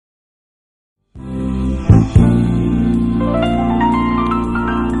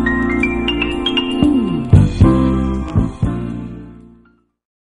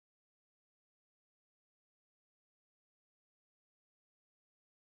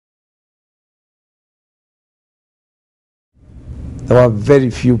There were very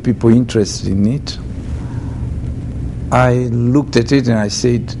few people interested in it. I looked at it and I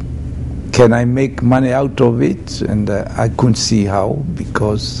said, can I make money out of it? And I couldn't see how,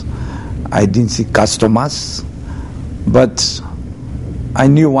 because I didn't see customers. But I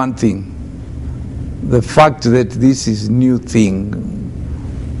knew one thing. The fact that this is a new thing,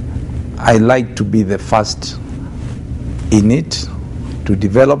 I like to be the first in it, to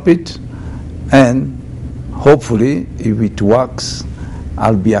develop it, and hopefully, if it works,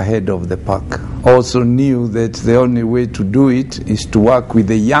 I'll be ahead of the pack. Also knew that the only way to do it is to work with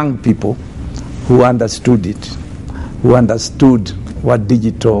the young people who understood it, who understood what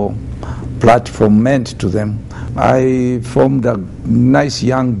digital platform meant to them. I formed a nice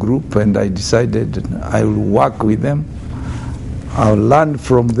young group and I decided I'll work with them. I'll learn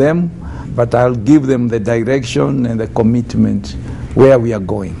from them, but I'll give them the direction and the commitment where we are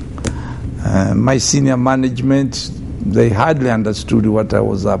going. My senior management, they hardly understood what I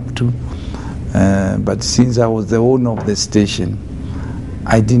was up to. But since I was the owner of the station,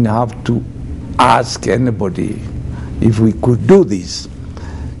 I didn't have to ask anybody if we could do this.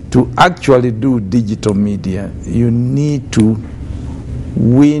 To actually do digital media, you need to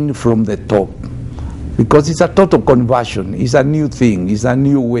win from the top, because it's a total conversion. It's a new thing. It's a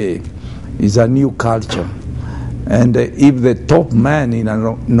new way. It's a new culture. And if the top man in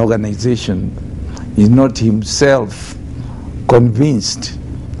an organization is not himself convinced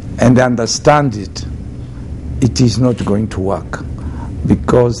and understand it, it is not going to work,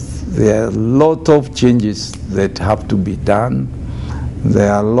 because there are a lot of changes that have to be done.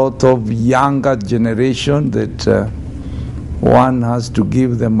 There are a lot of younger generation that one has to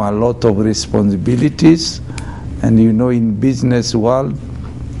give them a lot of responsibilities. And you know, in business world,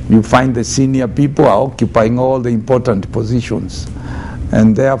 you find the senior people are occupying all the important positions.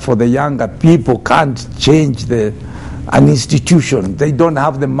 And therefore the younger people can't change an institution. They don't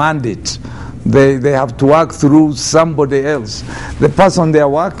have the mandate. They have to work through somebody else. The person they are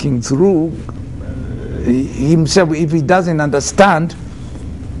working through, himself, if he doesn't understand,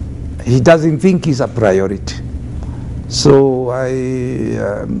 he doesn't think it's a priority. So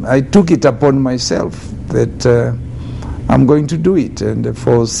I took it upon myself that I'm going to do it. And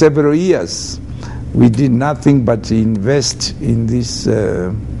for several years, we did nothing but invest in this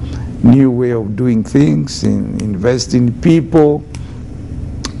new way of doing things, invest in people,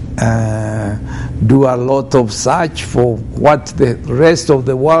 do a lot of search for what the rest of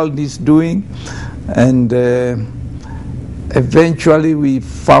the world is doing. And eventually we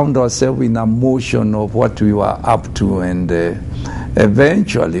found ourselves in a motion of what we were up to, and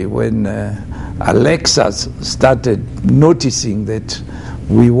eventually when Alexa started noticing that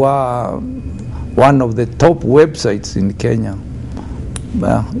we were one of the top websites in Kenya,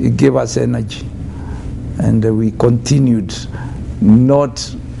 well, it gave us energy, and we continued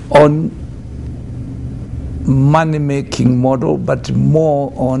not on money-making model, but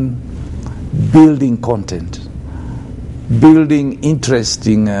more on building content, building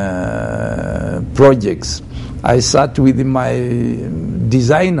interesting projects. I sat with my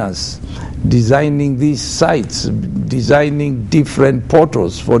designers, designing these sites, designing different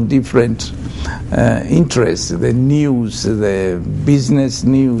portals for different interests, the news, the business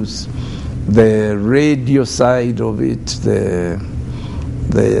news, the radio side of it, the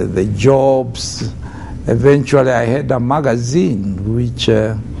jobs. Eventually I had a magazine which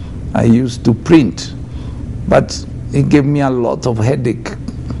I used to print, but it gave me a lot of headache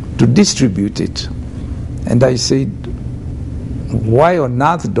to distribute it. And I said, why on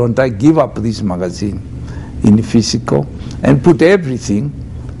earth don't I give up this magazine in physical and put everything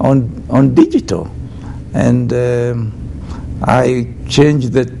on digital? And I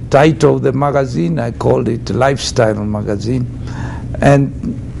changed the title of the magazine. I called it Lifestyle Magazine. And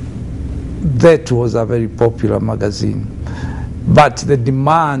that was a very popular magazine. But the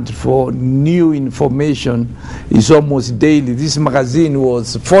demand for new information is almost daily. This magazine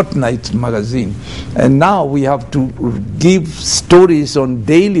was a fortnight magazine. And now we have to give stories on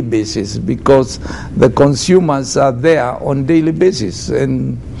daily basis, because the consumers are there on daily basis.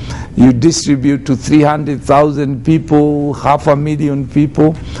 And you distribute to 300,000 people, 500,000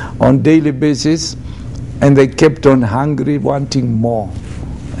 people on daily basis. And they kept on hungry, wanting more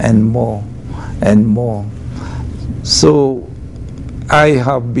and more and more. So I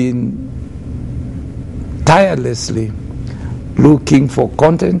have been tirelessly looking for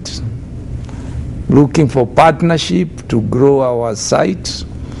content, looking for partnership to grow our site,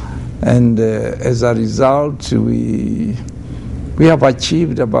 and as a result we have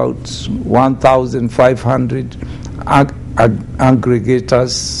achieved about 1,500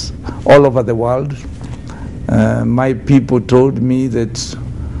 aggregators all over the world, My people told me that,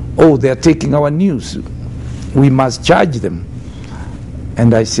 oh, they're taking our news. We must charge them.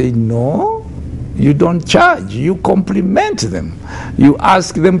 And I say, no, you don't charge. You compliment them. You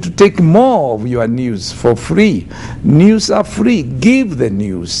ask them to take more of your news for free. News are free. Give the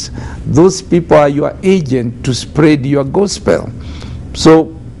news. Those people are your agent to spread your gospel.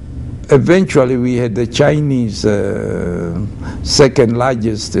 So eventually we had the Chinese second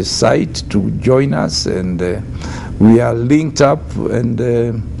largest site to join us, and we are linked up, and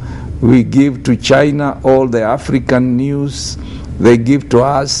we give to China all the African news. They give to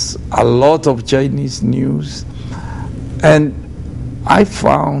us a lot of Chinese news. And I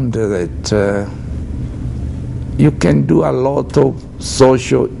found that you can do a lot of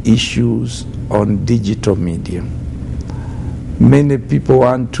social issues on digital media. Many people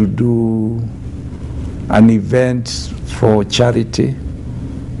want to do an event for charity.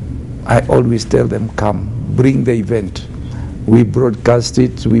 I always tell them, come, bring the event. We broadcast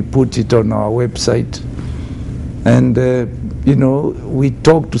it, we put it on our website, and we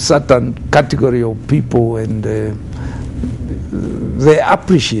talk to certain category of people, and they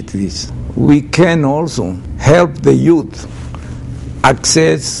appreciate this. We can also help the youth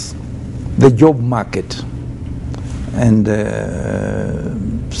access the job market. And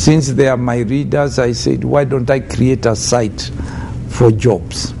since they are my readers, I said, why don't I create a site for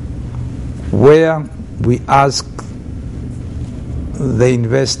jobs where we ask the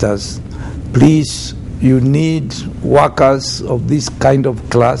investors, please, you need workers of this kind of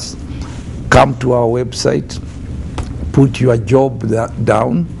class, come to our website, put your job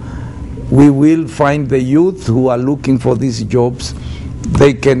down. We will find the youth who are looking for these jobs.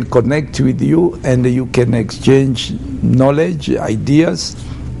 They can connect with you, and you can exchange knowledge, ideas,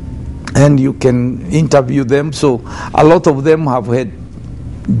 and you can interview them. So a lot of them have had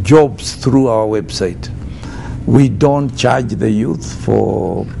jobs through our website. We don't charge the youth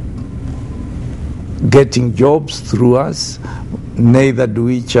for getting jobs through us, neither do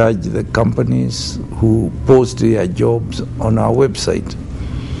we charge the companies who post their jobs on our website.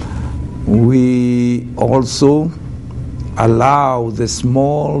 We also allow the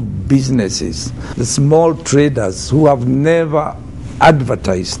small businesses, the small traders who have never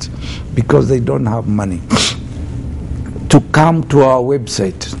advertised because they don't have money, to come to our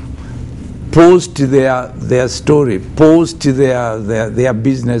website, post their story, post their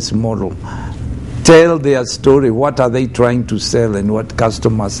business model, tell their story, what are they trying to sell and what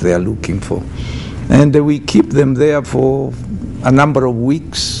customers they are looking for. And we keep them there for a number of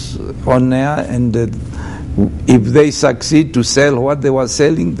weeks on air, and if they succeed to sell what they were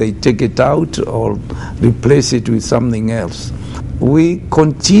selling, they take it out or replace it with something else. We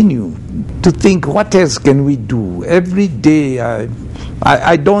continue to think, what else can we do? Every day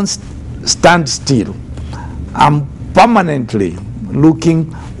I don't stand still. I'm permanently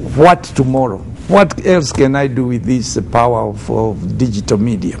looking, what tomorrow? What else can I do with this power of digital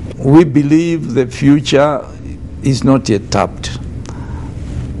media? We believe the future is not yet tapped.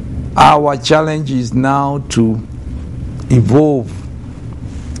 Our challenge is now to evolve,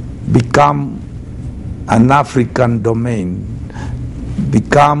 become an African domain,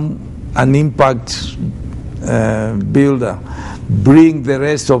 become an impact builder, bring the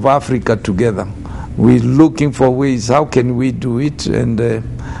rest of Africa together. We're looking for ways, how can we do it? And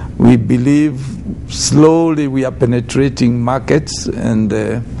we believe slowly we are penetrating markets, and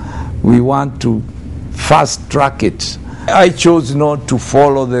we want to fast track it. I chose not to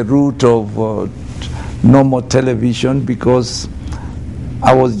follow the route of normal television because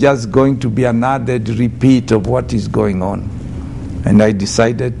I was just going to be an added repeat of what is going on. And I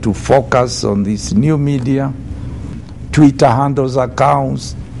decided to focus on this new media, Twitter handles,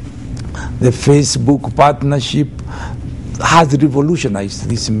 accounts, the Facebook partnership has revolutionized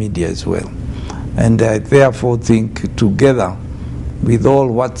this media as well. And I therefore think, together with all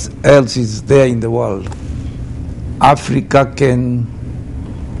what else is there in the world, Africa can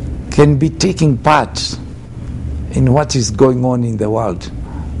be taking part in what is going on in the world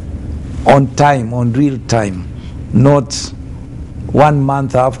on time, on real time, not 1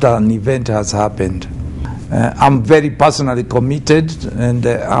 month after an event has happened. I'm very personally committed, and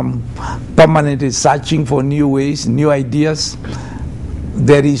I'm permanently searching for new ways, new ideas.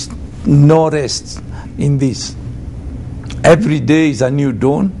 There is no rest in this. Every day is a new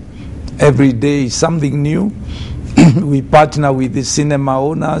dawn. Every day is something new. We partner with the cinema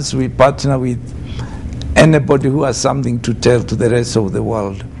owners. We partner with anybody who has something to tell to the rest of the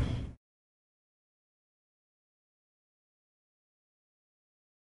world.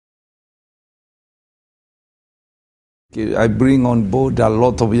 I bring on board a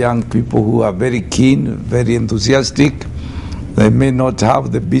lot of young people who are very keen, very enthusiastic. They may not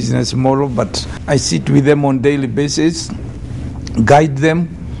have the business model, but I sit with them on a daily basis, guide them,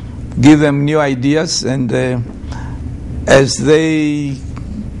 give them new ideas, and as they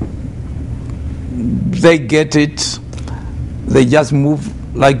get it, they just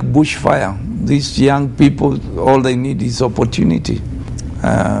move like bushfire. These young people, all they need is opportunity.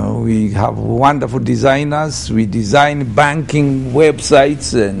 We have wonderful designers. We design banking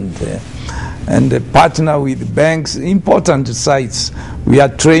websites and partner with banks, important sites. We are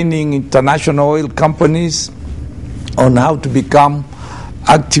training international oil companies on how to become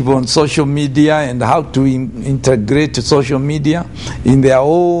active on social media and how to integrate social media in their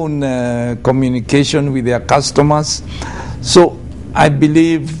own communication with their customers. So I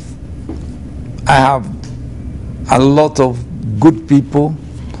believe I have a lot of good people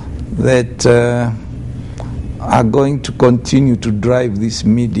that are going to continue to drive this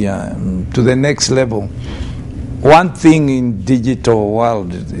media to the next level. One thing in digital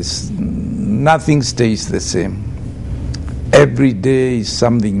world is nothing stays the same. Every day is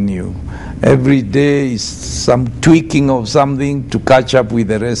something new. Every day is some tweaking of something to catch up with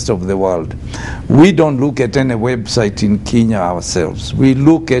the rest of the world. We don't look at any website in Kenya ourselves. We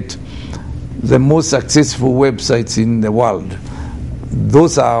look at the most successful websites in the world.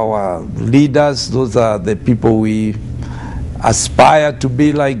 Those are our leaders. Those are the people we aspire to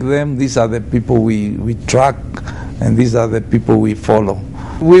be like them. These are the people we track, and these are the people we follow.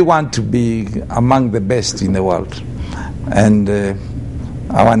 We want to be among the best in the world. And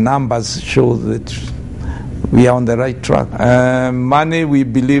our numbers show that we are on the right track. Money, we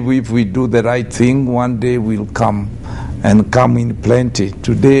believe if we do the right thing, one day will come, and come in plenty.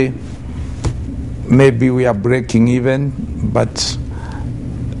 Today, maybe we are breaking even, but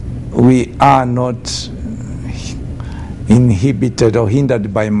we are not inhibited or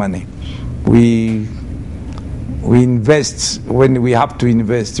hindered by money. We invest when we have to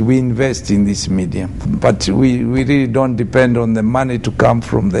invest. We invest in this medium. But we really don't depend on the money to come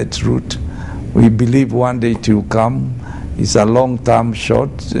from that route. We believe one day it will come. It's a long-term shot.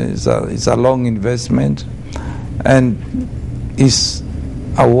 It's a long investment. And it's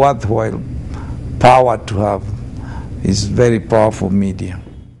a worthwhile power to have. It's very powerful media.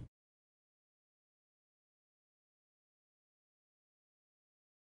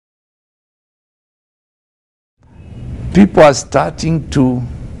 People are starting to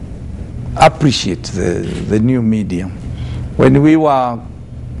appreciate the new medium. When we were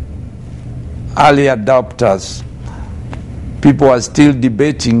early adopters, people are still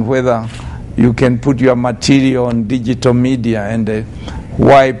debating whether you can put your material on digital media and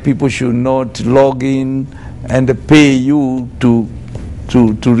why people should not log in and pay you to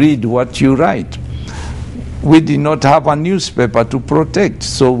read what you write. We did not have a newspaper to protect,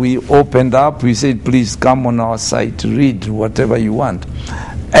 so we opened up. We said, please come on our site, read whatever you want.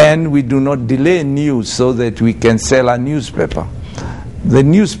 And we do not delay news so that we can sell a newspaper. The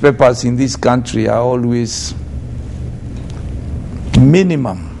newspapers in this country are always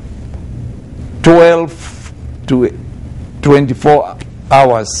minimum 12 to 24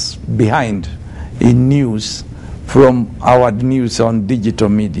 hours behind in news from our news on digital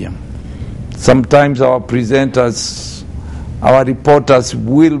media. Sometimes our presenters, our reporters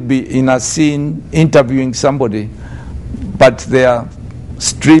will be in a scene interviewing somebody, but they are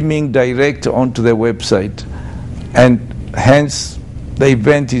streaming direct onto the website, and hence the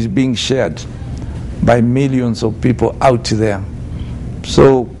event is being shared by millions of people out there.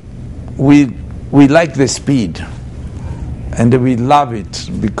 So we like the speed, and we love it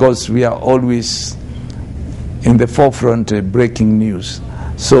because we are always in the forefront breaking news.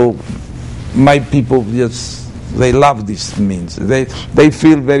 So my people they love this means. They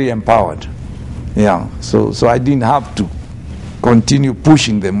feel very empowered. Yeah. So I didn't have to continue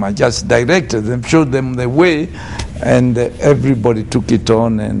pushing them. I just directed them, showed them the way, and everybody took it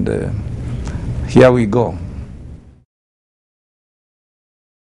on, and here we go.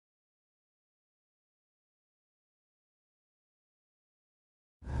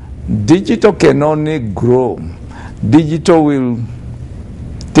 Digital can only grow. Digital will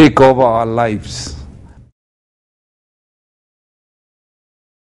take over our lives.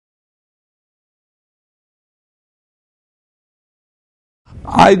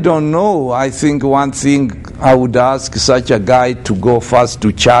 I don't know. I think one thing I would ask such a guy to go first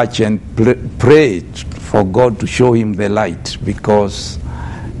to church and pray for God to show him the light, because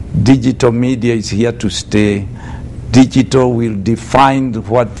digital media is here to stay. Digital will define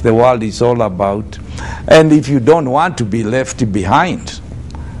what the world is all about. And if you don't want to be left behind,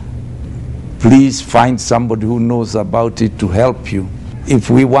 please find somebody who knows about it to help you. If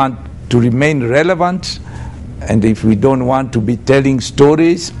we want to remain relevant, and if we don't want to be telling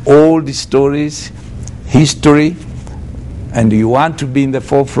stories, old stories, history, and you want to be in the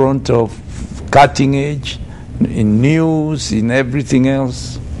forefront of cutting edge, in news, in everything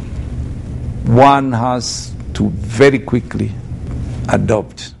else, one has to very quickly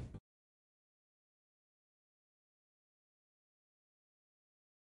adopt